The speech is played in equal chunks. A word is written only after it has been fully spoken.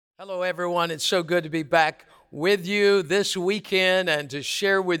Hello, everyone. It's so good to be back with you this weekend and to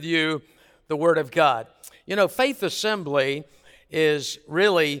share with you the Word of God. You know, Faith Assembly is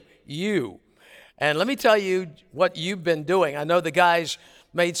really you. And let me tell you what you've been doing. I know the guys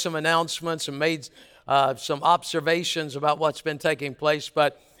made some announcements and made some observations about what's been taking place,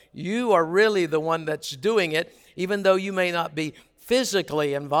 but you are really the one that's doing it. Even though you may not be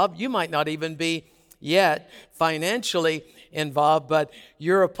physically involved, you might not even be yet financially involved, but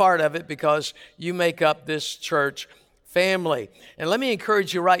you're a part of it because you make up this church family. And let me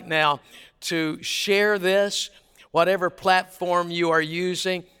encourage you right now to share this, whatever platform you are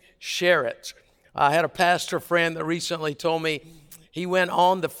using, share it. I had a pastor friend that recently told me he went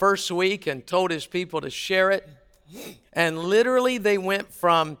on the first week and told his people to share it, and literally they went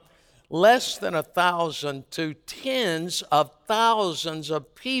from less than 1,000 to tens of thousands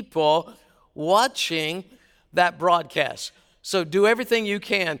of people watching that broadcast. So do everything you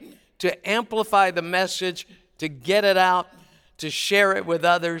can to amplify the message, to get it out, to share it with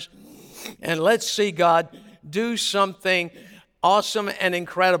others, and let's see God do something awesome and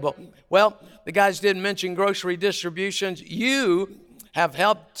incredible. Well, the guys didn't mention grocery distributions. You have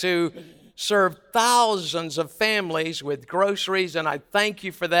helped to serve thousands of families with groceries, and I thank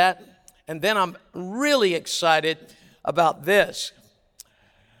you for that. And then I'm really excited about this.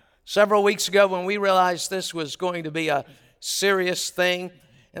 Several weeks ago, when we realized this was going to be a serious thing,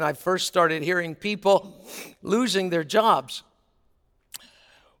 and I first started hearing people losing their jobs,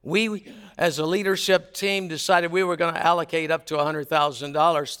 we, as a leadership team, decided we were going to allocate up to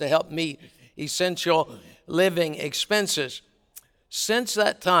 $100,000 to help meet essential living expenses. Since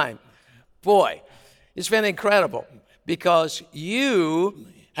that time, boy, it's been incredible because you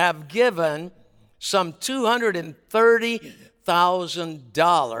have given some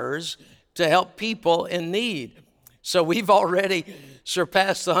 $230,000 to help people in need. So we've already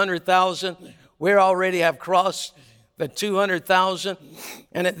surpassed the 100,000. We already have crossed the 200,000.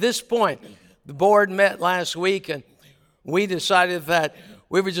 And at this point, the board met last week and we decided that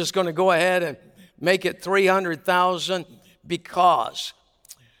we were just going to go ahead and make it 300,000 because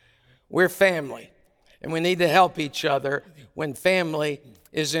we're family and we need to help each other when family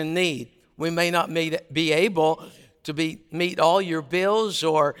is in need. We may not be able to meet all your bills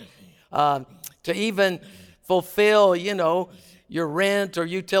or to even fulfill, your rent or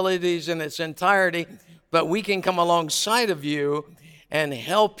utilities in its entirety, but we can come alongside of you and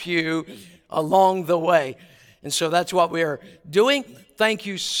help you along the way. And so that's what we are doing. Thank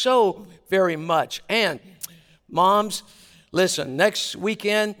you so very much. And moms, listen, next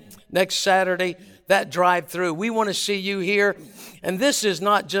weekend, next Saturday, that drive-through, we want to see you here. And this is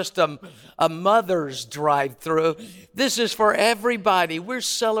not just a mother's drive-through. This is for everybody. We're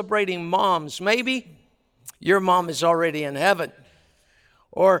celebrating moms. Maybe your mom is already in heaven,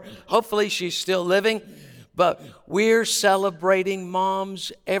 or hopefully she's still living, but we're celebrating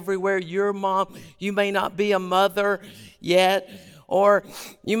moms everywhere. Your mom, you may not be a mother yet, or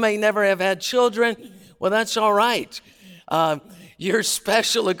you may never have had children. Well, that's all right. You're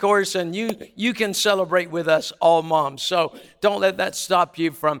special, of course, and you can celebrate with us, all moms. So don't let that stop you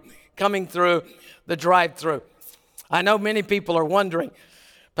from coming through the drive-through. I know many people are wondering,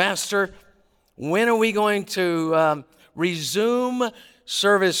 Pastor, when are we going to resume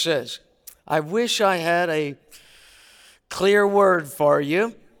services? I wish I had a clear word for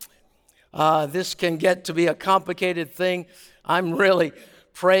you. This can get to be a complicated thing. I'm really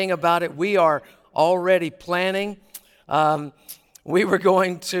praying about it. We are already planning. We were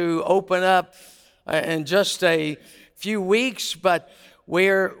going to open up in just a few weeks, but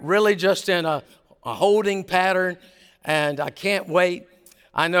we're really just in a holding pattern, and I can't wait.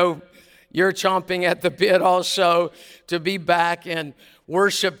 I know you're chomping at the bit also to be back and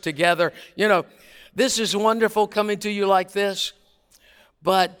worship together. This is wonderful coming to you like this,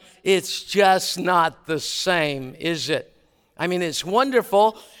 but it's just not the same, is it? I mean, it's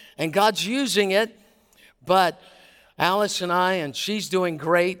wonderful, and God's using it, but Alice and I, and she's doing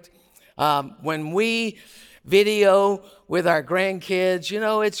great. When we video with our grandkids,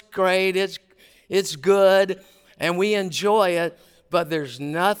 it's great, it's good, and we enjoy it, but there's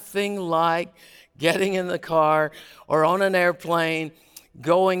nothing like getting in the car or on an airplane,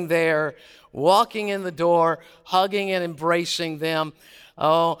 going there, walking in the door, hugging and embracing them.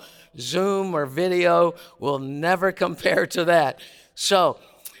 Oh, Zoom or video will never compare to that. So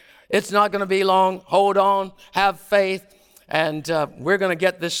it's not going to be long. Hold on, have faith, and we're going to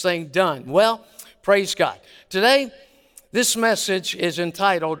get this thing done. Well, praise God. Today, this message is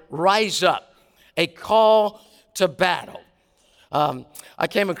entitled, Rise Up, a Call to Battle. I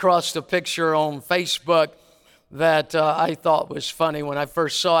came across the picture on Facebook that I thought was funny when I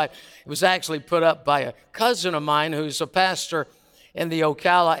first saw it. It was actually put up by a cousin of mine who's a pastor in the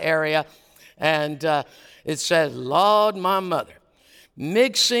Ocala area. And it said, Lord, my mother,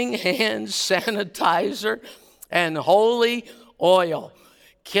 mixing hand sanitizer and holy oil,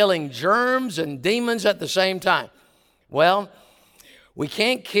 killing germs and demons at the same time. Well, we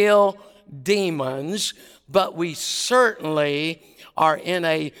can't kill demons, but we certainly are in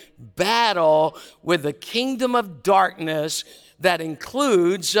a battle with the kingdom of darkness that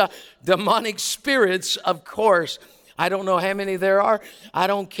includes demonic spirits, of course. I don't know how many there are. I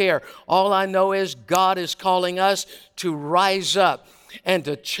don't care. All I know is God is calling us to rise up and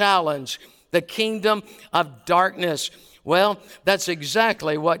to challenge the kingdom of darkness. Well, that's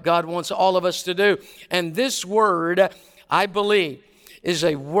exactly what God wants all of us to do. And this word, I believe, is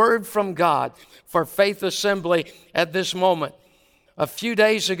a word from God for Faith Assembly at this moment. A few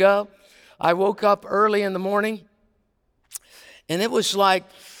days ago, I woke up early in the morning, and it was like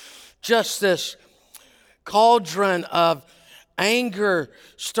just this cauldron of anger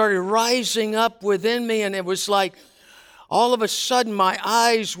started rising up within me, and it was like all of a sudden my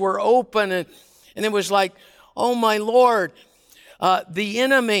eyes were open, and it was like, oh my Lord, the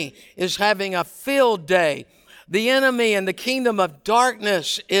enemy is having a field day. The enemy and the kingdom of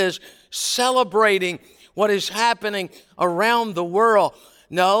darkness is celebrating what is happening around the world.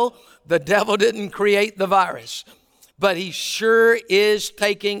 No, the devil didn't create the virus, but he sure is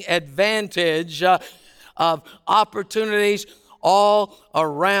taking advantage of opportunities all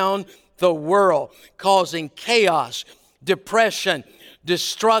around the world, causing chaos, depression,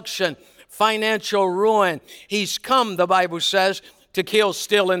 destruction, financial ruin. He's come, the Bible says, to kill,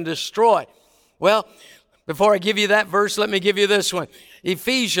 steal, and destroy. Well, before I give you that verse, let me give you this one.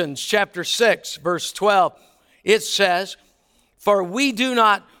 Ephesians chapter 6, verse 12. It says, for we do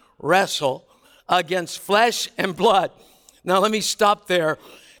not wrestle against flesh and blood. Now let me stop there,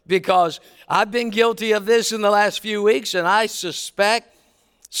 because I've been guilty of this in the last few weeks, and I suspect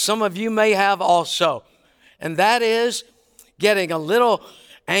some of you may have also. And that is getting a little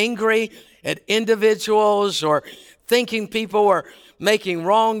angry at individuals, or thinking people are making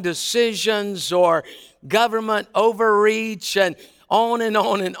wrong decisions, or government overreach, and on and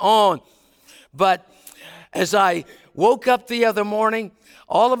on and on. But as I woke up the other morning,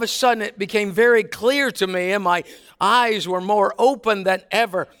 all of a sudden it became very clear to me, and my eyes were more open than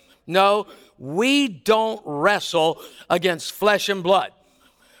ever. No, we don't wrestle against flesh and blood.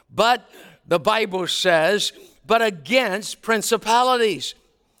 But the Bible says, but against principalities,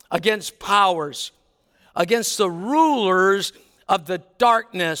 against powers, against the rulers of the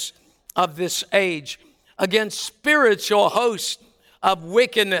darkness of this age, against spiritual hosts of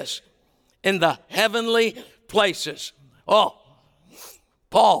wickedness in the heavenly places. Oh,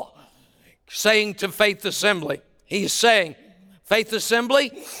 Paul saying to Faith Assembly, he's saying, Faith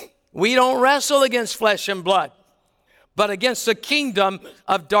Assembly, we don't wrestle against flesh and blood, but against the kingdom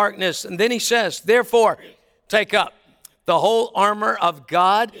of darkness. And then he says, therefore, take up the whole armor of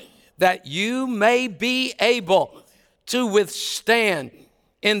God, that you may be able to withstand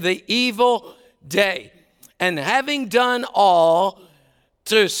in the evil day. And having done all,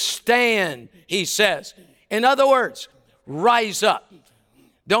 to stand, he says. In other words, rise up.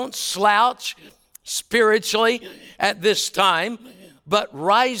 Don't slouch spiritually at this time, but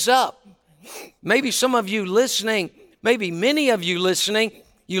rise up. Maybe some of you listening, maybe many of you listening,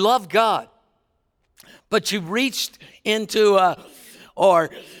 you love God, but you've reached into or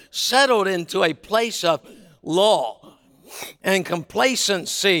settled into a place of law and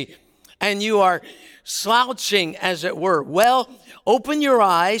complacency, and you are slouching, as it were. Well, open your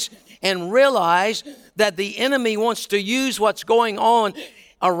eyes and realize that the enemy wants to use what's going on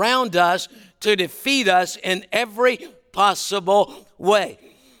around us to defeat us in every possible way.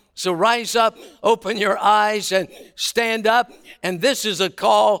 So rise up, open your eyes, and stand up. And this is a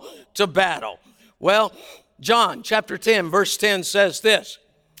call to battle. Well, John chapter 10, verse 10 says this: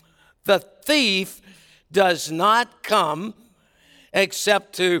 the thief does not come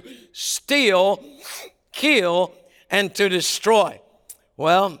except to steal, kill, and to destroy.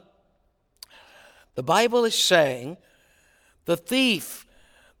 Well, the Bible is saying the thief,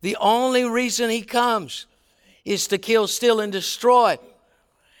 the only reason he comes is to kill, steal, and destroy.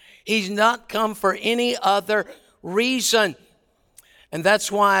 He's not come for any other reason. And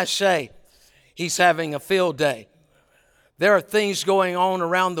that's why I say he's having a field day. There are things going on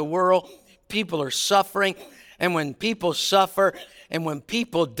around the world. People are suffering. And when people suffer, and when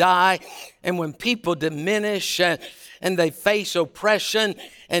people die, and when people diminish, and they face oppression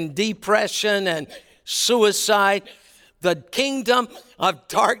and depression and suicide, the kingdom of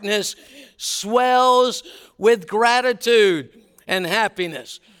darkness swells with gratitude and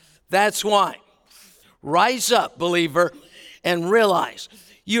happiness. That's why. Rise up, believer, and realize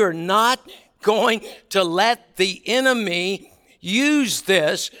you're not going to let the enemy use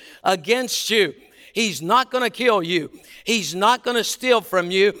this against you. He's not going to kill you. He's not going to steal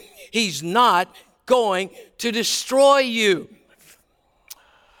from you. He's not going to destroy you.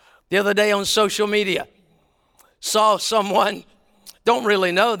 The other day on social media, saw someone, don't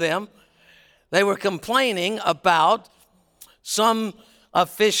really know them, they were complaining about some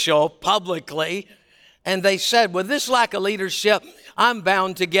official publicly, and they said, with this lack of leadership, I'm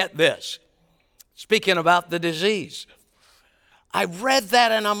bound to get this. Speaking about the disease. I read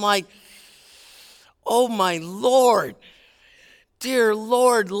that and I'm like, oh my Lord, dear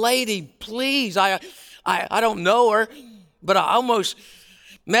Lord, lady, please. I don't know her, but I almost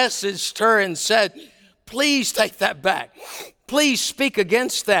messaged her and said, please take that back. Please speak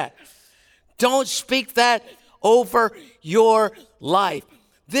against that. Don't speak that over your life.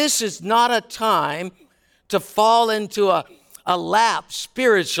 This is not a time to fall into a lap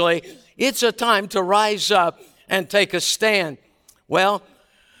spiritually. It's a time to rise up and take a stand. Well,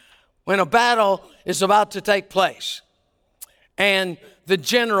 when a battle is about to take place and the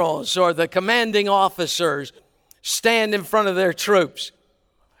generals or the commanding officers stand in front of their troops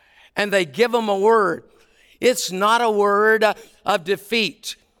and they give them a word, it's not a word of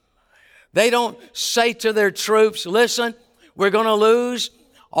defeat. They don't say to their troops, listen, we're going to lose.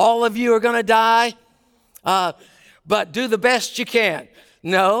 All of you are going to die, but do the best you can.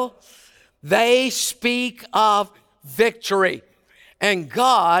 No, they speak of victory. And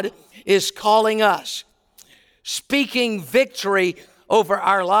God is calling us, speaking victory over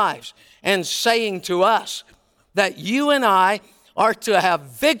our lives and saying to us that you and I are to have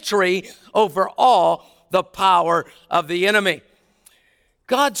victory over all the power of the enemy.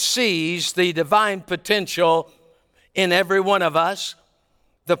 God sees the divine potential in every one of us.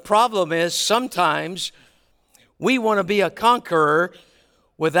 The problem is sometimes we want to be a conqueror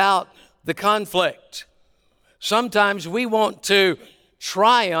without the conflict. Sometimes we want to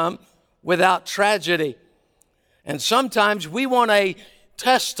triumph without tragedy. And sometimes we want a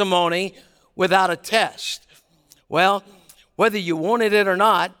testimony without a test. Well, whether you wanted it or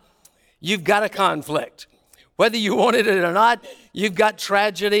not, you've got a conflict. Whether you wanted it or not, you've got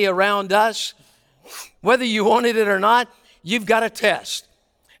tragedy around us. Whether you wanted it or not, you've got a test.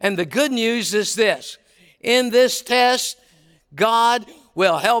 And the good news is this. In this test, God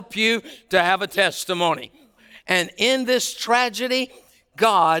will help you to have a testimony. And in this tragedy,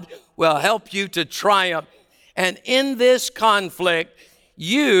 God will help you to triumph. And in this conflict,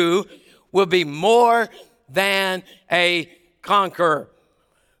 you will be more than a conqueror.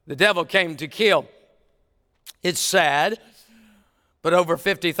 The devil came to kill. It's sad, but over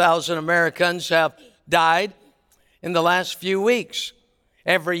 50,000 Americans have died in the last few weeks.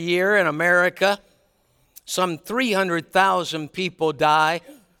 Every year in America, some 300,000 people die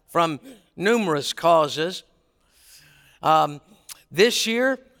from numerous causes. This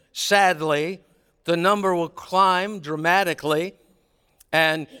year, sadly, the number will climb dramatically,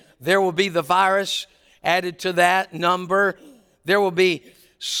 and there will be the virus added to that number. There will be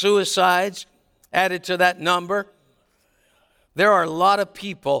suicides added to that number. There are a lot of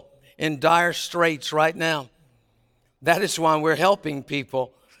people in dire straits right now. That is why we're helping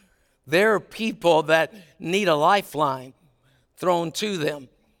people. There are people that need a lifeline thrown to them.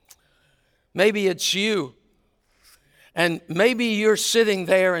 Maybe it's you. And maybe you're sitting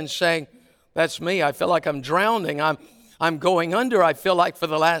there and saying, that's me. I feel like I'm drowning. I'm going under, I feel like, for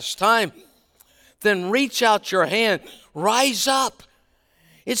the last time. Then reach out your hand. Rise up.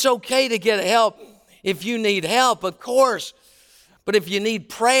 It's okay to get help if you need help, of course. But if you need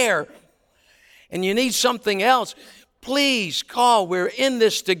prayer and you need something else, please call. We're in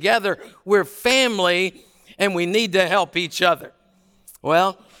this together. We're family, and we need to help each other.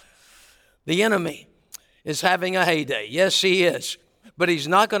 Well, the enemy is having a heyday. Yes, he is. But he's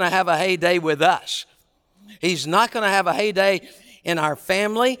not going to have a heyday with us. He's not going to have a heyday in our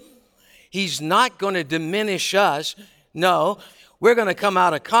family. He's not going to diminish us. No, we're going to come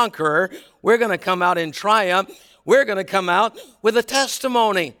out a conqueror. We're going to come out in triumph. We're going to come out with a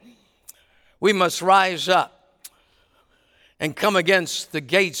testimony. We must rise up and come against the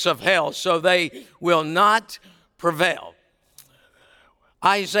gates of hell so they will not prevail.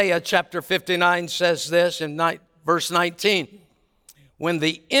 Isaiah chapter 59 says this in verse 19. When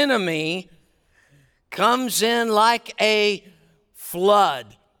the enemy comes in like a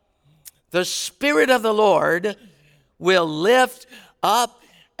flood, the Spirit of the Lord will lift up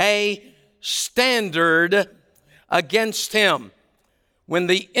a standard against him. When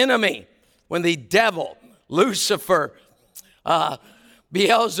the enemy, when the devil, Lucifer,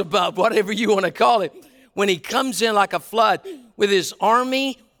 Beelzebub, whatever you want to call it, when he comes in like a flood with his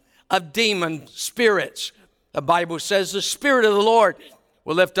army of demon spirits, the Bible says the Spirit of the Lord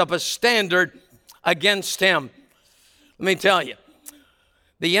will lift up a standard against him. Let me tell you,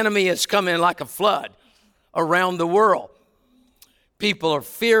 the enemy has come in like a flood around the world. People are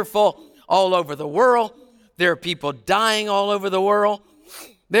fearful all over the world. There are people dying all over the world.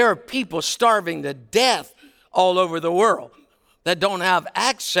 There are people starving to death all over the world that don't have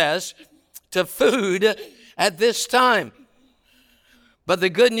access to food at this time. But the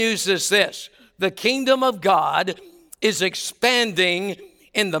good news is this: the kingdom of God is expanding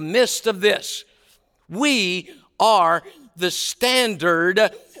in the midst of this. We are the standard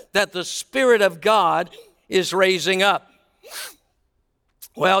that the Spirit of God is raising up.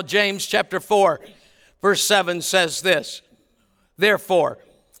 Well, James chapter 4, verse 7 says this: therefore,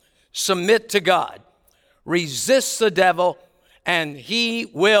 submit to God, resist the devil, and he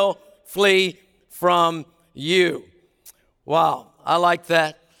will flee from you. Wow, I like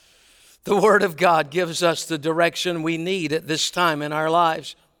that. The Word of God gives us the direction we need at this time in our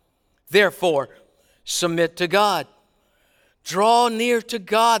lives. Therefore, submit to God. Draw near to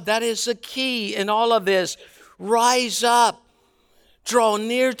God. That is the key in all of this. Rise up. Draw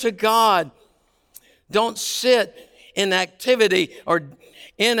near to God. Don't sit in activity or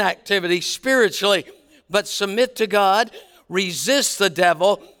inactivity spiritually, but submit to God, resist the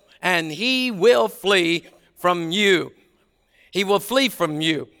devil, and he will flee from you. He will flee from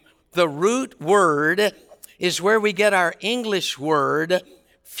you. The root word is where we get our English word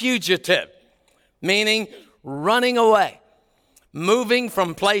fugitive, meaning running away, moving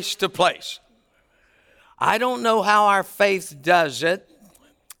from place to place. I don't know how our faith does it,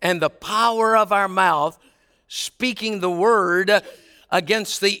 and the power of our mouth speaking the word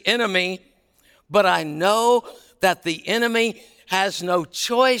against the enemy, but I know that the enemy has no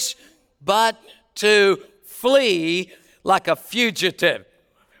choice but to flee like a fugitive.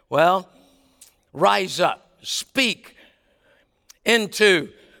 Well, rise up, speak into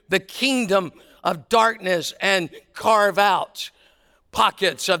the kingdom of darkness and carve out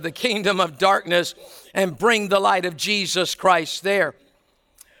pockets of the kingdom of darkness and bring the light of Jesus Christ there.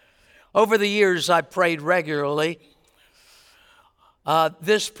 Over the years, I prayed regularly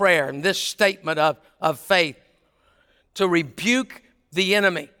this prayer and this statement of faith to rebuke the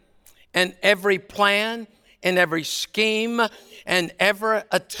enemy and every plan and every scheme and every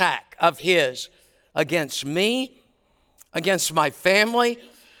attack of his against me, against my family,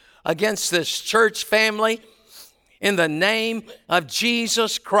 against this church family, in the name of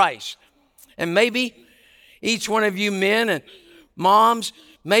Jesus Christ. And maybe each one of you men and moms,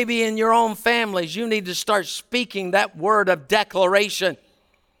 maybe in your own families, you need to start speaking that word of declaration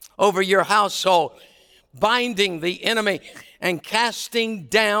over your household, binding the enemy and casting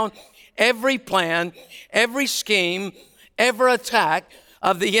down every plan, every scheme, every attack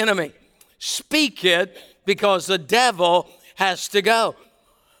of the enemy. Speak it, because the devil has to go.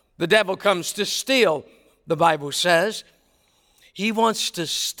 The devil comes to steal, the Bible says. He wants to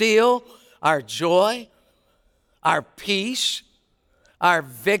steal our joy, our peace, our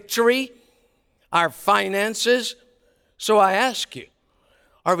victory, our finances. So I ask you,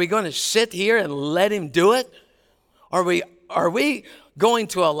 are we going to sit here and let him do it? Are we going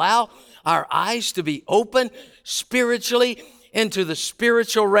to allow our eyes to be open spiritually into the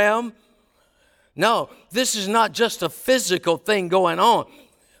spiritual realm? No, this is not just a physical thing going on.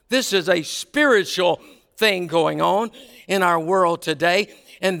 This is a spiritual thing going on in our world today.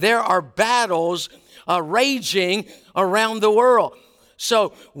 And there are battles raging around the world.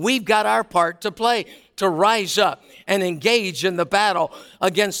 So we've got our part to play, to rise up and engage in the battle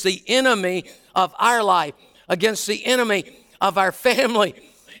against the enemy of our life, against the enemy of our family,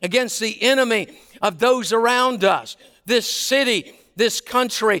 against the enemy of those around us, this city, this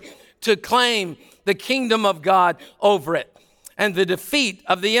country, to claim the kingdom of God over it and the defeat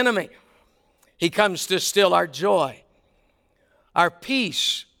of the enemy. He comes to steal our joy, our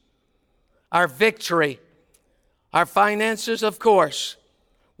peace, our victory, our finances, of course.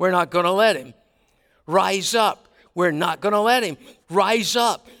 We're not going to let him. Rise up. We're not going to let him. Rise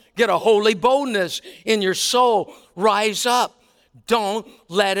up. Get a holy boldness in your soul. Rise up. Don't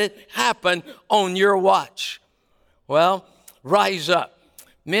let it happen on your watch. Well, rise up.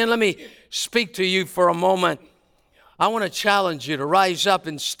 Men, let me speak to you for a moment. I want to challenge you to rise up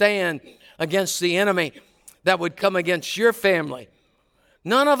and stand against the enemy that would come against your family.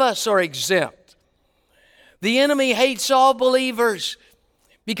 None of us are exempt. The enemy hates all believers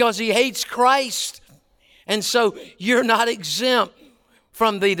because he hates Christ And so you're not exempt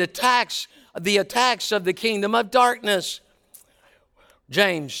from the attacks of the kingdom of darkness.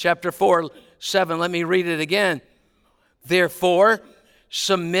 James chapter 4:7, let me read it again. Therefore,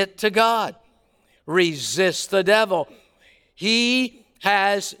 submit to God. Resist the devil. He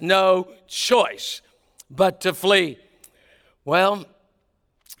has no choice but to flee. Well,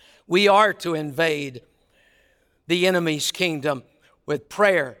 we are to invade the enemy's kingdom with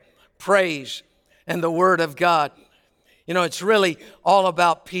prayer, praise, and the word of God. You know, it's really all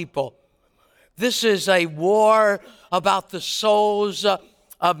about people. This is a war about the souls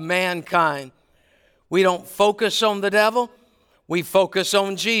of mankind. We don't focus on the devil. We focus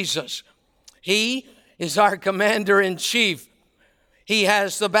on Jesus. He is our commander-in-chief. He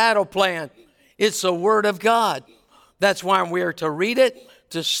has the battle plan. It's the Word of God. That's why we are to read it,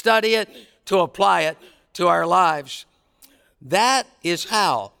 to study it, to apply it to our lives. That is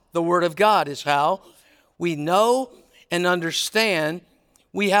how, the Word of God is how we know and understand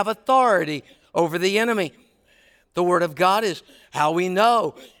we have authority over the enemy. The Word of God is how we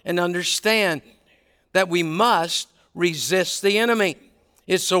know and understand that we must resist the enemy.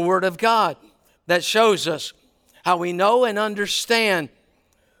 It's the Word of God that shows us how we know and understand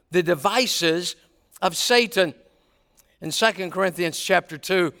the devices of Satan. In 2 Corinthians chapter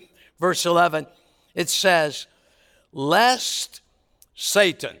 2, verse 11, it says, lest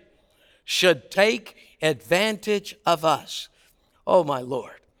Satan should take advantage of us. Oh, my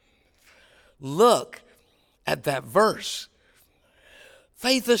Lord. Look at that verse.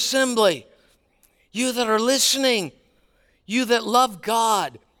 Faith Assembly, you that are listening, you that love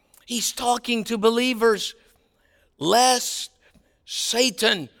God, He's talking to believers. Lest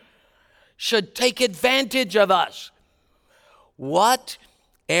Satan should take advantage of us. What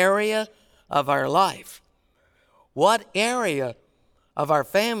area of our life? What area of our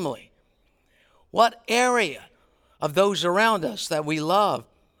family? What area of those around us that we love?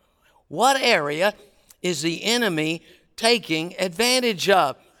 What area is the enemy taking advantage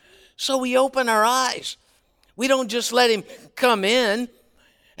of? So we open our eyes. We don't just let him come in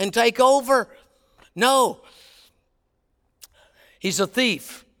and take over. No. He's a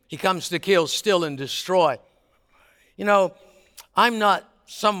thief. He comes to kill, steal, and destroy. You know, I'm not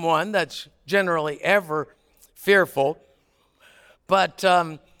someone that's generally ever fearful. But,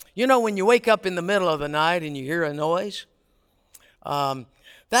 you know, when you wake up in the middle of the night and you hear a noise,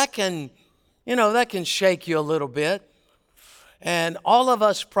 that can shake you a little bit. And all of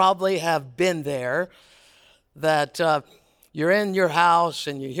us probably have been there, that you're in your house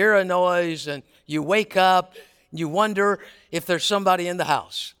and you hear a noise and you wake up, you wonder if there's somebody in the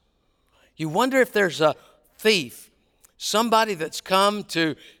house. You wonder if there's a thief, somebody that's come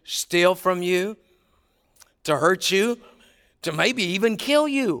to steal from you, to hurt you, to maybe even kill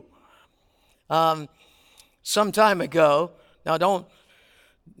you. Some time ago, now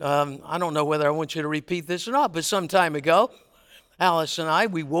I don't know whether I want you to repeat this or not, but some time ago, Alice and I,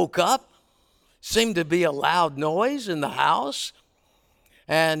 we woke up, seemed to be a loud noise in the house.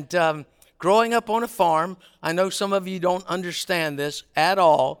 And growing up on a farm, I know some of you don't understand this at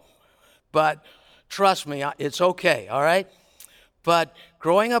all, but trust me, it's okay, all right? But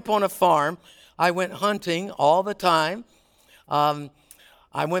growing up on a farm, I went hunting all the time. I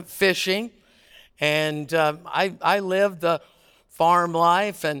went fishing, and I lived the farm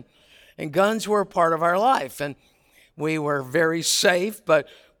life, and guns were a part of our life. And we were very safe, but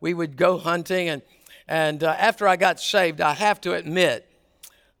we would go hunting. And after I got saved, I have to admit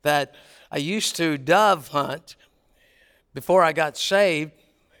that I used to dove hunt before I got saved,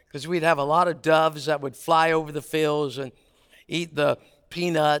 because we'd have a lot of doves that would fly over the fields and eat the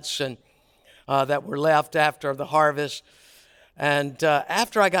peanuts and that were left after the harvest. And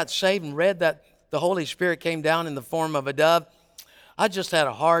after I got saved and read that the Holy Spirit came down in the form of a dove, I just had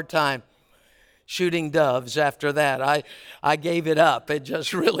a hard time shooting doves after that. I gave it up. It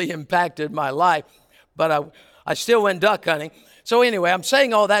just really impacted my life. But I still went duck hunting. So anyway, I'm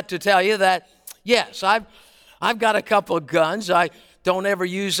saying all that to tell you that, yes, I've got a couple of guns. I don't ever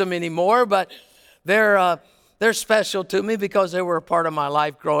use them anymore, but they're special to me because they were a part of my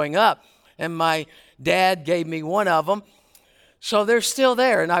life growing up. And my dad gave me one of them. So they're still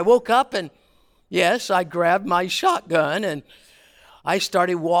there. And I woke up and, yes, I grabbed my shotgun and I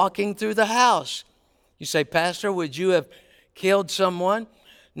started walking through the house. You say, Pastor, would you have killed someone?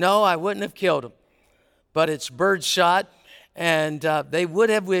 No, I wouldn't have killed them. But it's birdshot, and they would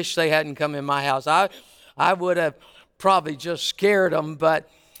have wished they hadn't come in my house. I would have probably just scared them, but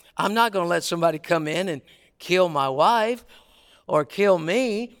I'm not going to let somebody come in and kill my wife or kill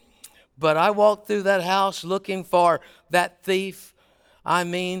me. But I walked through that house looking for that thief. I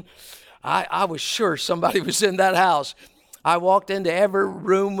mean, I was sure somebody was in that house. I walked into every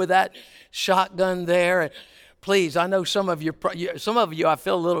room with that shotgun there. And please, I know some of you, I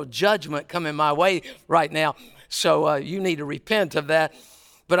feel a little judgment coming my way right now. So you need to repent of that.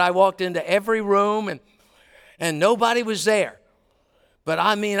 But I walked into every room and nobody was there. But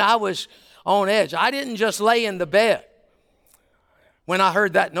I mean, I was on edge. I didn't just lay in the bed when I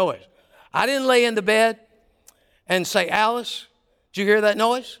heard that noise. I didn't lay in the bed and say, Alice, did you hear that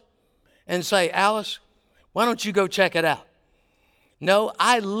noise? And say, Alice, why don't you go check it out? No,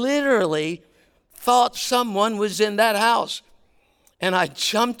 I literally thought someone was in that house. And I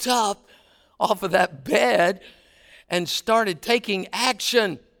jumped up off of that bed and started taking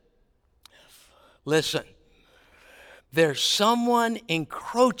action. Listen, there's someone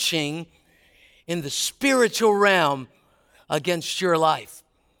encroaching in the spiritual realm against your life.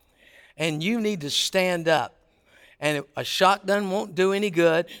 And you need to stand up. And a shotgun won't do any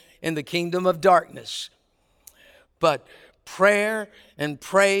good in the kingdom of darkness. But prayer and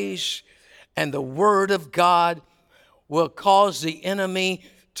praise and the word of God will cause the enemy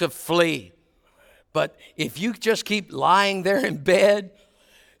to flee. But if you just keep lying there in bed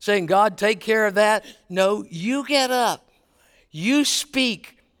saying, God, take care of that. No, you get up. You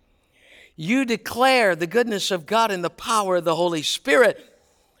speak. You declare the goodness of God and the power of the Holy Spirit.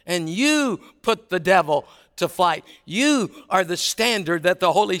 And you put the devil to flight. You are the standard that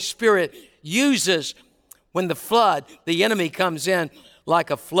the Holy Spirit uses when the enemy comes in like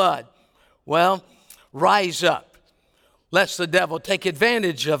a flood. Well, rise up, lest the devil take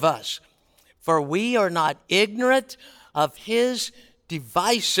advantage of us. For we are not ignorant of his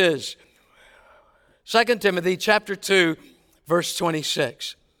devices. 2 Timothy chapter 2, verse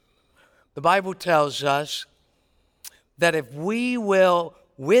 26. The Bible tells us that if we will,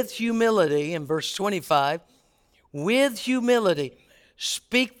 with humility, in verse 25, with humility,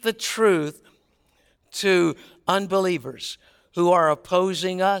 speak the truth to unbelievers who are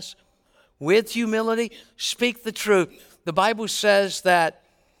opposing us. With humility, speak the truth. The Bible says that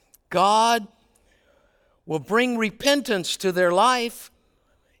God will bring repentance to their life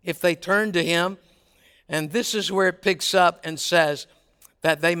if they turn to Him. And this is where it picks up and says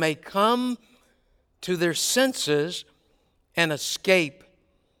that they may come to their senses and escape.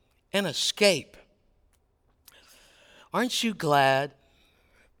 And escape. Aren't you glad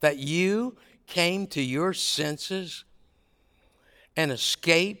that you came to your senses and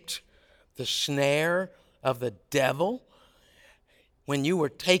escaped the snare of the devil when you were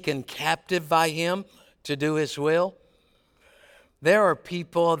taken captive by him to do his will? There are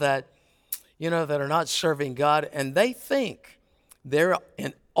people that, that are not serving God, and they think they're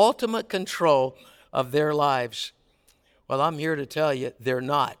in ultimate control of their lives. Well, I'm here to tell you, they're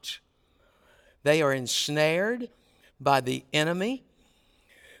not. They are ensnared by the enemy.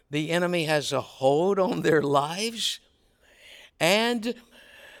 The enemy has a hold on their lives, and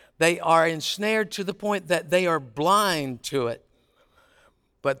they are ensnared to the point that they are blind to it.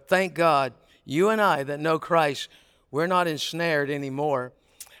 But thank God, you and I that know Christ, we're not ensnared anymore.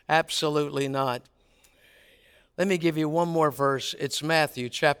 Absolutely not. Let me give you one more verse. It's Matthew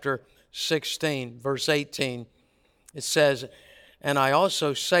chapter 16, verse 18. It says, and I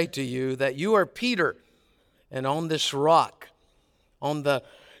also say to you that you are Peter, and on this rock, on the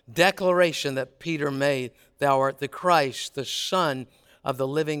declaration that Peter made, thou art the Christ, the Son of the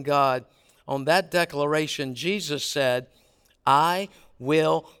living God. On that declaration, Jesus said, I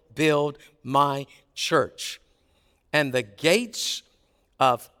will build my church, and the gates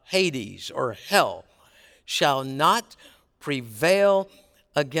of Hades or hell shall not prevail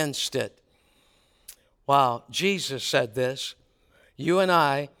against it. Wow, Jesus said this. You and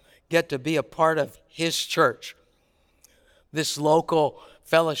I get to be a part of His church. This local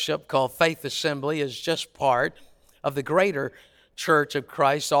fellowship called Faith Assembly is just part of the greater church of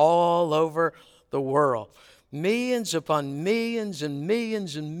Christ all over the world. Millions upon millions and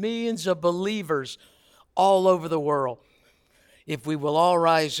millions and millions of believers all over the world. If we will all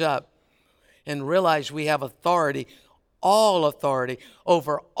rise up and realize we have authority, all authority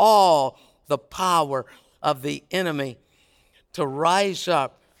over all the power of the enemy, to rise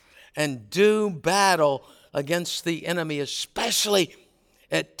up and do battle against the enemy, especially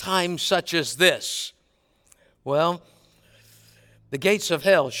at times such as this. Well, the gates of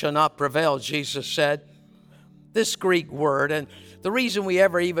hell shall not prevail, Jesus said. This Greek word, and the reason we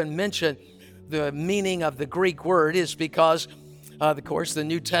ever even mention the meaning of the Greek word is because, of course, the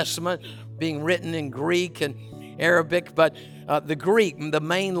New Testament being written in Greek and Arabic, but the Greek, the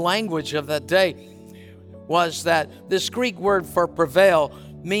main language of that day, was that this Greek word for prevail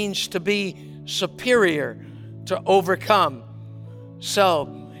means to be superior, to overcome.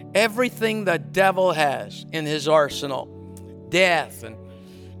 So everything the devil has in his arsenal, death and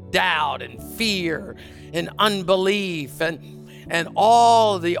doubt and fear and unbelief and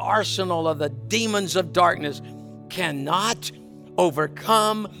all the arsenal of the demons of darkness cannot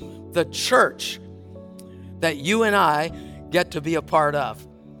overcome the church that you and I get to be a part of.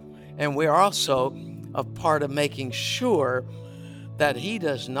 And we're also a part of making sure that he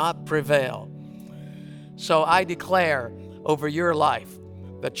does not prevail. So I declare over your life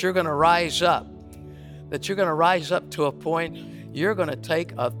that you're going to rise up, that you're going to rise up to a point you're going to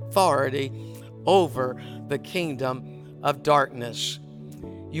take authority over the kingdom of darkness.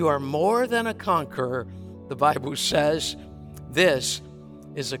 You are more than a conqueror, the Bible says. This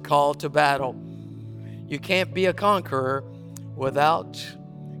is a call to battle. You can't be a conqueror without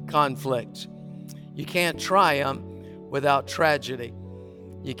conflict. You can't triumph without tragedy.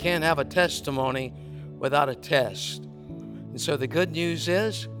 You can't have a testimony without a test. And so the good news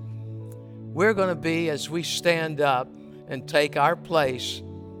is we're going to be, as we stand up and take our place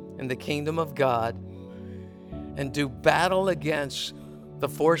in the kingdom of God and do battle against the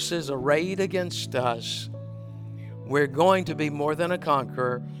forces arrayed against us, we're going to be more than a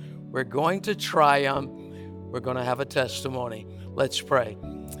conqueror. We're going to triumph. We're going to have a testimony. Let's pray.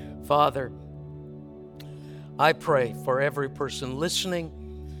 Father, I pray for every person listening.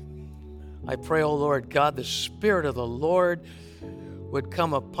 I pray, oh Lord God, the Spirit of the Lord would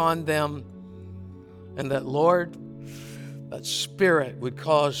come upon them, and that, Lord, that Spirit would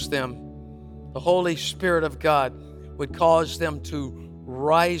cause them, the Holy Spirit of God would cause them to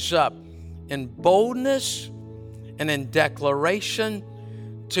rise up in boldness and in declaration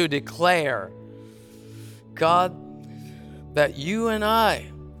to declare, God, that you and I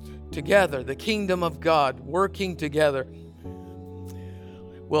together, the kingdom of God, working together,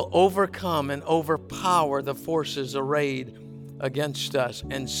 will overcome and overpower the forces arrayed against us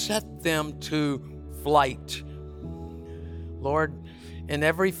and set them to flight. Lord, in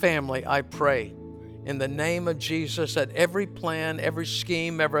every family, I pray in the name of Jesus that every plan, every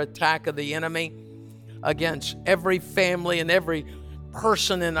scheme, every attack of the enemy against every family and every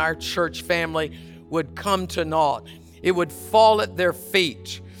person in our church family would come to naught. It would fall at their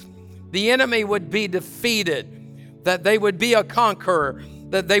feet. The enemy would be defeated, that they would be a conqueror,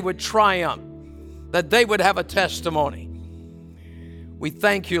 that they would triumph, that they would have a testimony. We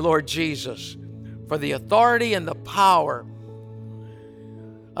thank you, Lord Jesus, for the authority and the power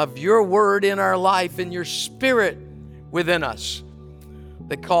of your word in our life and your Spirit within us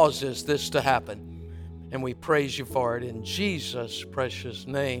that causes this to happen. And we praise you for it in Jesus' precious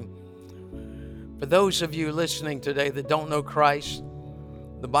name. For those of you listening today that don't know Christ,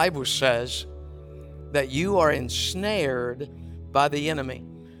 the Bible says that you are ensnared by the enemy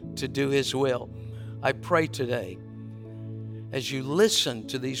to do his will. I pray today, as you listen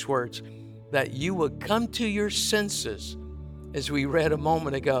to these words, that you will come to your senses, as we read a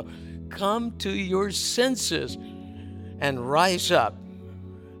moment ago. Come to your senses and rise up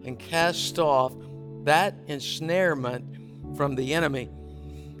and cast off that ensnarement from the enemy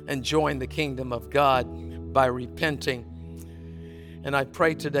and join the kingdom of God by repenting. And I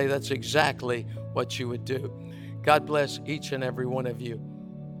pray today that's exactly what you would do. God bless each and every one of you.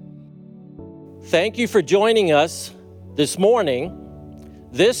 Thank you for joining us this morning.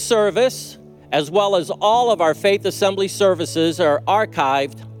 This service, as well as all of our Faith Assembly services, are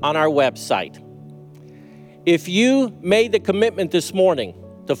archived on our website. If you made the commitment this morning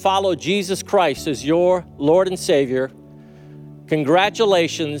to follow Jesus Christ as your Lord and Savior,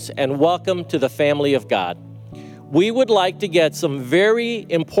 congratulations and welcome to the family of God. We would like to get some very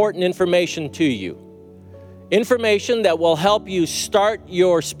important information to you. Information that will help you start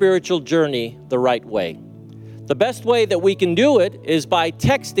your spiritual journey the right way. The best way that we can do it is by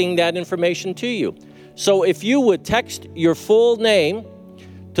texting that information to you. So if you would text your full name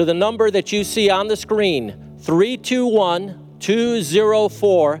to the number that you see on the screen,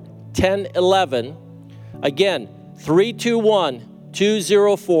 321-204-1011. Again,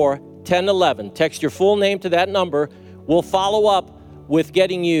 321-204-1011. Text your full name to that number. We'll follow up with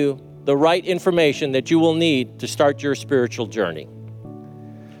getting you the right information that you will need to start your spiritual journey.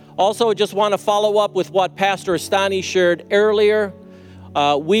 Also, I just want to follow up with what Pastor Astani shared earlier.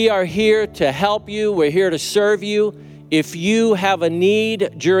 We are here to help you. We're here to serve you. If you have a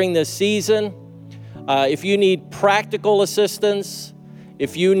need during this season, if you need practical assistance,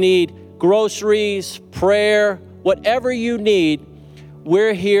 if you need groceries, prayer, whatever you need,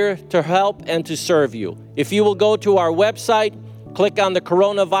 we're here to help and to serve you. If you will go to our website, click on the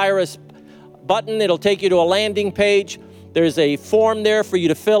coronavirus button, it'll take you to a landing page. There's a form there for you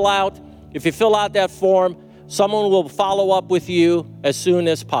to fill out. If you fill out that form, Someone will follow up with you as soon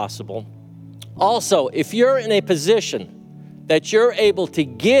as possible. Also, if you're in a position that you're able to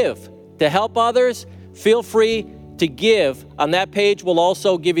give to help others, feel free to give. On that page, we'll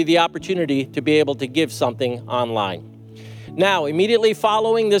also give you the opportunity to be able to give something online. Now, immediately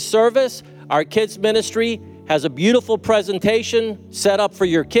following this service, our kids ministry has a beautiful presentation set up for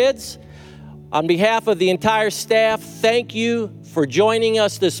your kids. On behalf of the entire staff, thank you for joining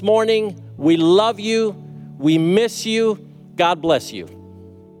us this morning. We love you. We miss you. God bless you.